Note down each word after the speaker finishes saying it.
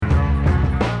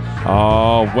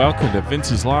Welcome to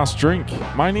Vince's Last Drink.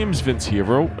 My name's Vince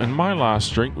Hero, and my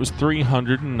last drink was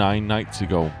 309 nights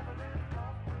ago.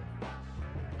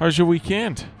 How's your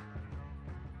weekend?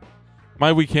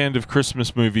 My weekend of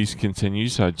Christmas movies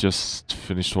continues. I just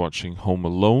finished watching Home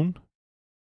Alone,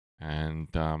 and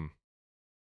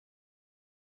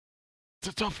it's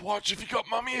a tough watch if you got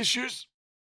mommy issues.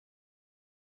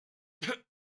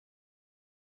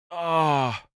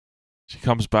 She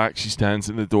comes back, she stands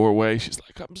in the doorway, she's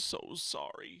like, "I'm so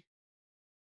sorry."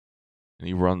 And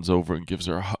he runs over and gives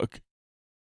her a hug.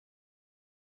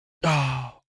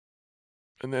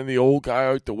 And then the old guy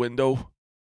out the window,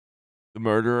 the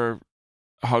murderer,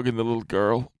 hugging the little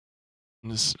girl in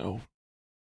the snow.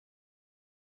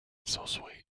 So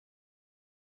sweet.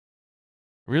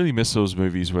 I really miss those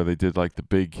movies where they did like the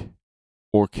big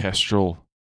orchestral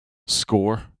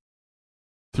score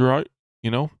throughout, you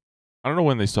know? I don't know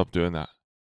when they stopped doing that.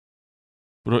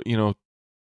 But, you know,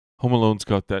 Home Alone's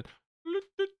got that.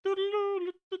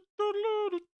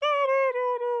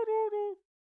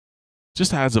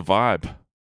 Just adds a vibe.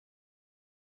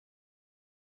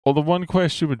 Well, the one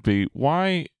question would be,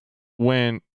 why,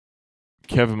 when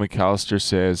Kevin McAllister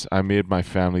says, "I made my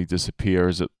family disappear,"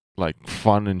 is it like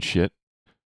fun and shit?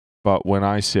 But when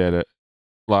I said it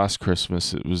last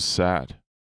Christmas, it was sad.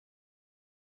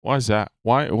 Why is that?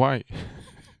 Why?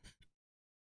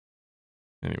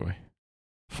 Anyway,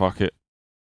 fuck it.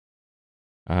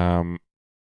 What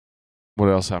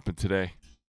else happened today?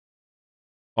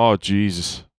 Oh,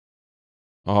 Jesus.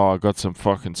 Oh, I got some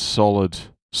fucking solid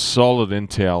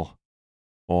intel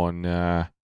on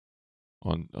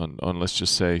let's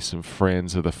just say some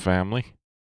friends of the family.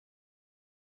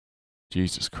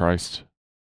 Jesus Christ.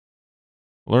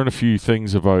 Learn a few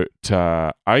things about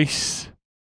ICE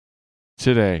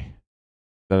today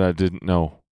that I didn't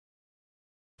know.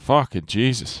 Fucking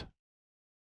Jesus.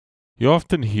 You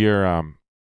often hear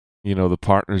the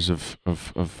partners of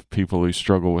people who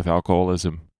struggle with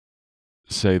alcoholism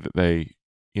say that they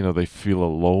feel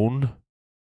alone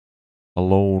a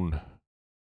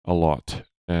lot.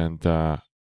 And I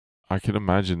can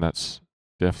imagine that's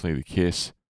definitely the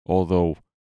case. Although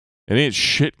it ain't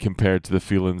shit compared to the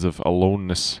feelings of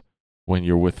aloneness when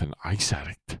you're with an ice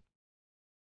addict.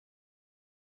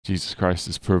 Jesus Christ,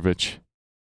 this poor bitch.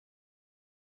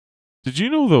 Did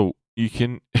you know, though, you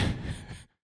can...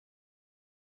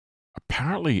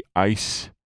 Apparently ice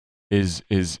is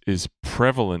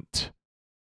prevalent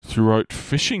throughout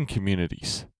fishing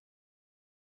communities.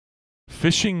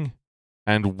 Fishing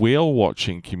and whale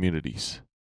watching communities.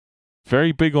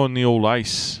 Very big on the old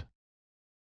ice.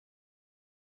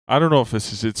 I don't know if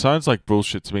it sounds like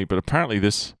bullshit to me, but apparently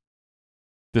this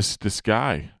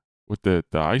guy with the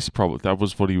ice problem,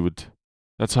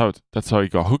 that's how he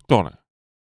got hooked on it.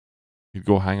 He'd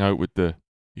go hang out he'd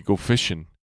go fishing.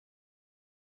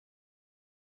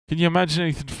 Can you imagine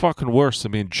anything fucking worse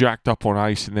than being jacked up on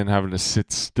ice and then having to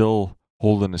sit still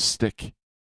holding a stick?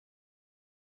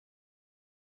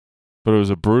 But it was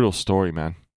a brutal story,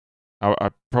 man. I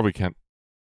probably can't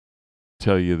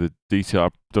tell you the detail.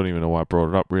 I don't even know why I brought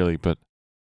it up, really, but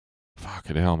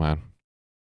fucking hell, man.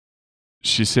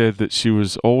 She said that she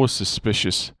was always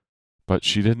suspicious, but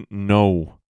she didn't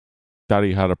know that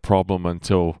he had a problem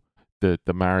until the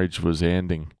marriage was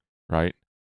ending, right?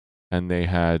 And they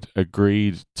had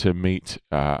agreed to meet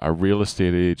a real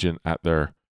estate agent at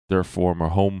their former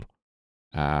home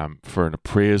for an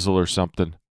appraisal or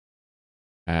something.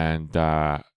 And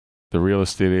the real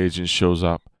estate agent shows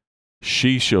up.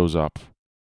 She shows up,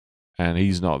 and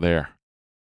he's not there.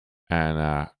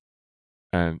 And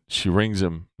she rings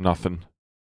him, nothing.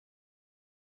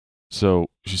 So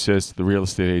she says to the real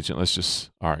estate agent, let's just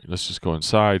go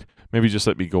inside. Maybe just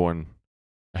let me go in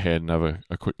ahead and have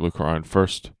a quick look around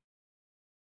first.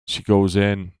 She goes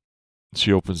in,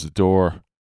 she opens the door,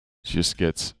 she just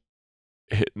gets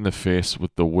hit in the face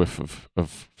with the whiff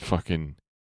of fucking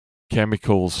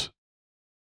chemicals.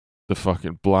 The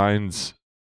fucking blinds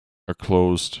are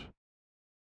closed.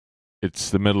 It's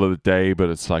the middle of the day, but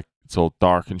it's all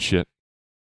dark and shit.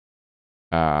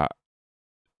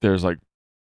 There's like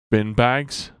bin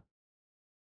bags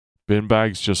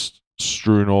just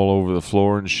strewn all over the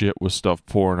floor and shit with stuff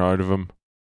pouring out of them.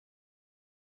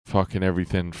 Fucking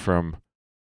everything from,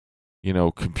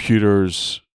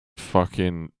 computers,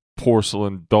 fucking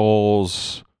porcelain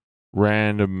dolls,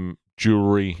 random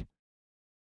jewelry,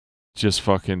 just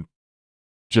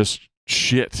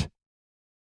shit.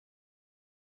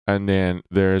 And then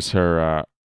there's her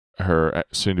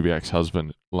soon-to-be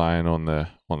ex-husband lying on the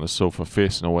sofa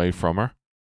facing away from her,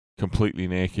 completely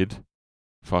naked,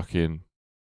 fucking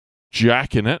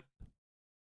jacking it.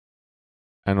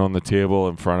 and on the table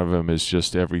in front of him is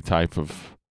just every type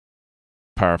of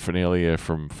paraphernalia,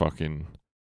 from fucking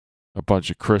a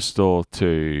bunch of crystal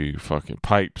to fucking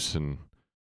pipes and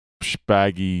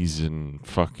baggies and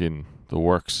fucking the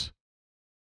works.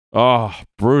 Oh,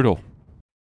 brutal.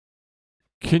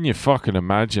 Can you fucking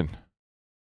imagine?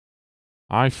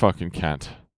 I fucking can't.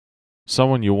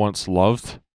 Someone you once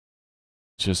loved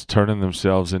just turning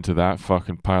themselves into that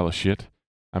fucking pile of shit.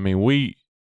 I mean,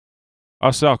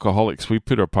 us alcoholics, we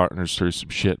put our partners through some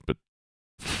shit, but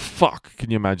fuck, can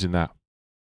you imagine that?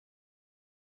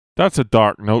 That's a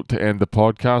dark note to end the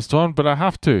podcast on, but I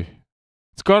have to.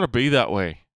 It's got to be that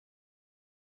way.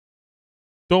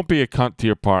 Don't be a cunt to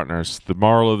your partners. The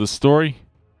moral of the story.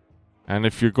 And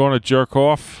if you're going to jerk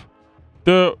off,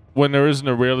 do it when there isn't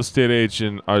a real estate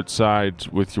agent outside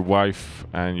with your wife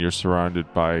and you're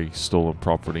surrounded by stolen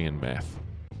property and meth.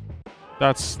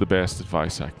 That's the best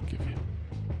advice I can give you.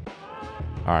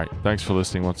 Alright, thanks for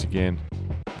listening once again.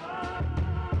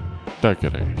 Take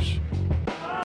it easy.